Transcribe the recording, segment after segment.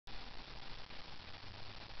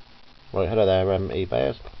Right, hello there,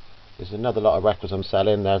 eBayers. There's another lot of records I'm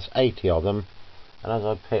selling. There's 80 of them, and as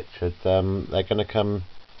I pictured, they're going to come.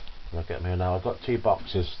 I'll get them here now. I've got two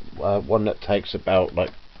boxes. One that takes about like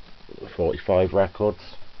 45 records.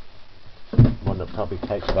 One that probably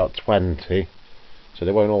takes about 20. So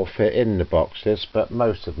they won't all fit in the boxes, but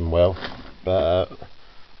most of them will. But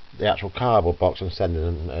the actual cardboard box I'm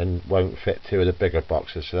sending in won't fit two of the bigger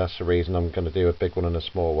boxes. So that's the reason I'm going to do a big one and a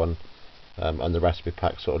small one. And the recipe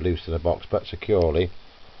pack sort of loose in the box but securely.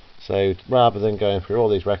 So rather than going through all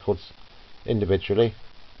these records individually,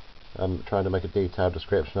 trying to make a detailed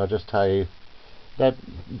description, I'll just tell you they're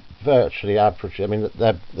virtually average. I mean,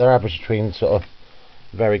 they're average between sort of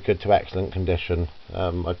very good to excellent condition.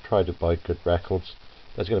 I tried to buy good records.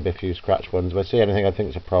 There's going to be a few scratch ones. If I see anything I think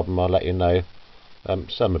is a problem, I'll let you know.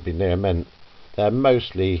 Some would be near mint. They're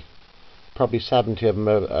mostly, probably 70 of them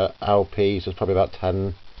are LPs. There's probably about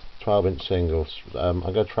 10 12-inch singles. I'm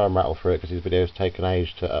going to try and rattle through it because these videos take an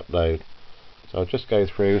age to upload. So I'll just go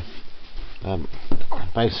through,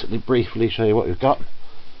 basically briefly show you what we've got.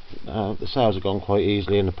 The sales have gone quite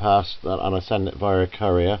easily in the past, and I send it via a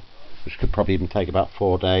courier, which could probably even take about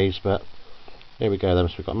 4 days. But here we go then.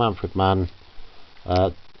 So we've got Manfred Mann,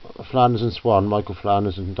 Flanders and Swan, Michael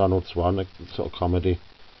Flanders and Donald Swan, a sort of comedy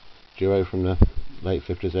duo from the late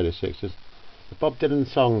 50s, early 60s. The Bob Dylan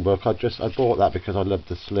songbook, I bought that because I loved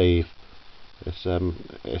the sleeve. It's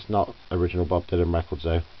not original Bob Dylan records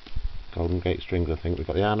though. Golden Gate Strings, I think. We've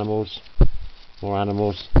got the Animals, more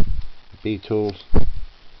Animals, the Beatles,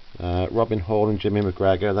 Robin Hall and Jimmy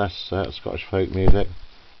McGregor. That's Scottish folk music.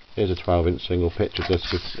 Here's a 12-inch single picture disc.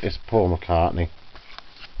 It's Paul McCartney.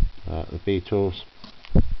 The Beatles,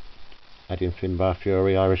 Eddie and Finbar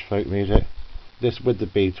Fury, Irish folk music. This with the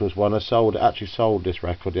Beatles one, I actually sold this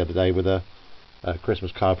record the other day with a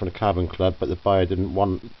Christmas card from the Cavern Club, but the buyer didn't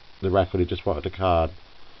want the record, he just wanted a card.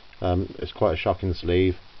 It's quite a shocking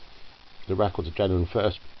sleeve. The record's a genuine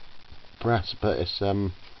first press, but it's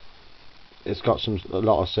got a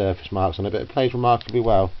lot of surface marks on it, but it plays remarkably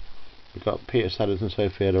well. We've got Peter Sellers and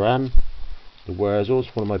Sophia Loren, the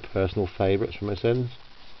Wurzels, one of my personal favourites from this ends.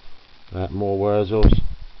 More Wurzels,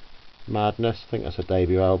 Madness, I think that's a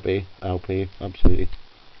debut LP, absolutely.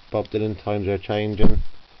 Bob Dylan, Times Are Changing.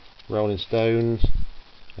 Rolling Stones,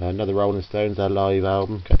 another Rolling Stones, their live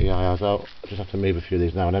album. Get your eyes out. I just have to move a few of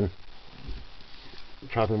these now and then.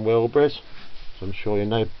 Travelling Wilburys, so I'm sure you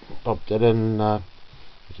know Bob Dylan,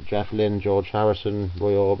 Jeff Lynne, George Harrison,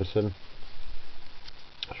 Roy Orbison.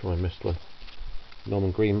 I'm sure I missed one.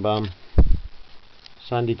 Norman Greenbaum,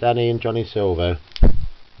 Sandy Denny and Johnny Silver.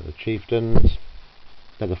 The Chieftains,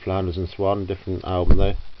 another Flanders and Swan, different album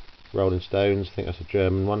though. Rolling Stones, I think that's a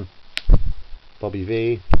German one. Bobby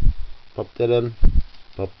V, Bob Dylan,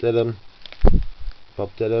 Bob Dylan, Bob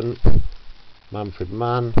Dylan, Manfred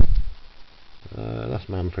Mann, that's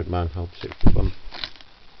Manfred Mann, I'll stick this one.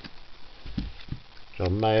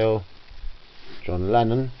 John Mayall, John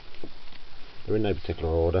Lennon, they're in no particular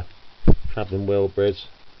order. Travelling Wilburys,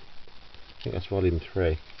 I think that's volume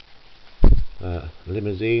 3.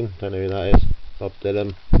 Limousine, don't know who that is. Bob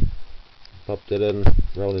Dylan,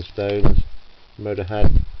 Rolling Stones,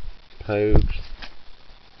 Motorhead, Pogues.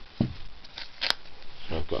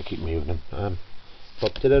 So I've got to keep moving them.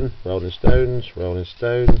 Bob Dylan, Rolling Stones,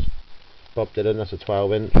 Bob Dylan, that's a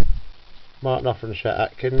 12-inch. Martin Knopfler and Chet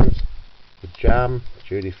Atkins, The Jam,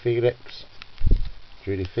 Judy Felix,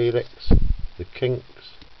 The Kinks,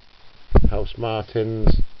 House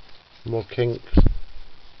Martins, more Kinks,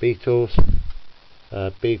 Beatles,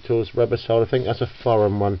 Rubber Soul, I think that's a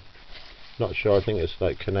foreign one. Not sure, I think it's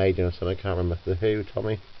like Canadian or something, I can't remember. The Who,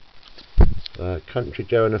 Tommy. Country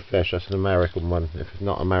Joe and the Fish, that's an American one. If it's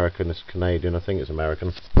not American, it's Canadian. I think it's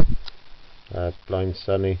American. Blind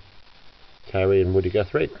Sonny, Terry and Woody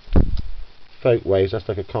Guthrie. Folkways, that's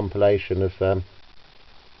like a compilation of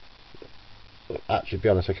actually, to be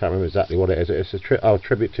honest, I can't remember exactly what it is. It's a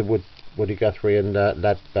tribute to Woody Guthrie and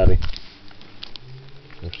Lead Belly.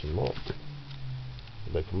 There's some more.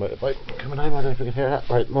 Like a motorbike coming home, I don't know if you can hear that.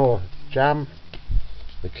 Right, more Jam,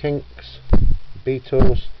 The Kinks,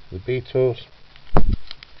 Beatles,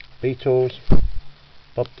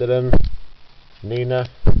 Bob Dylan, Nina,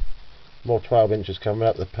 more 12 inches coming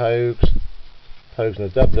up, the Pogues and the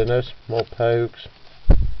Dubliners, more Pogues,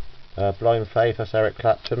 Blind Faith, that's Eric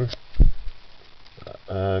Clapton,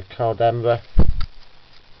 Carl Denver,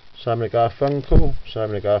 Simon & Garfunkel,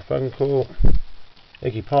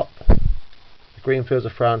 Iggy Pop, the Greenfields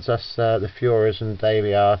of France, that's the Furies and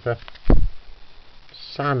Davy Arthur.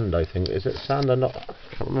 Sand, I think. Is it Sand or not? I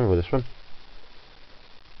can't remember this one.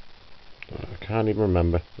 I can't even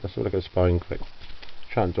remember. Let's have a look at the spine quick.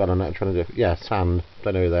 trying to dwell on that. I'm trying to do, yeah, sand.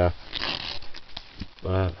 Don't know who they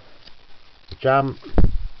are. Jam,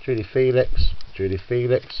 Judy Felix,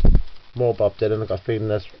 more Bob Dylan. I've got a feeling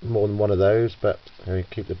there's more than one of those, but we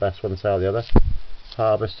keep the best one, sell the other.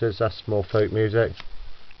 Harvesters, that's more folk music.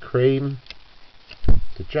 Cream,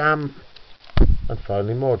 the Jam, and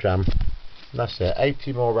finally more Jam. And that's it.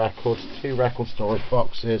 80 more records, 2 record storage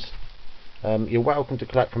boxes. You're welcome to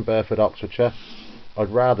collect from Burford, Oxfordshire. I'd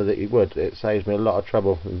rather that you would. It saves me a lot of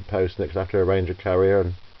trouble in posting it because I have to arrange a courier,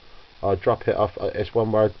 and I'll drop it off. It's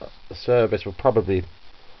one where the service will probably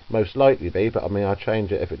most likely be, but I mean I'll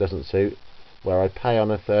change it if it doesn't suit, where I pay on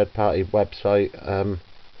a third party website,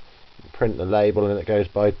 print the label, and it goes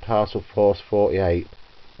by Parcel Force 48.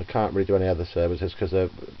 I can't really do any other services because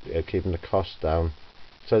they're keeping the costs down.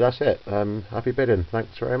 So that's it. Happy bidding.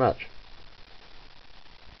 Thanks very much.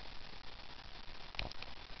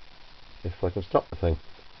 If I can stop the thing.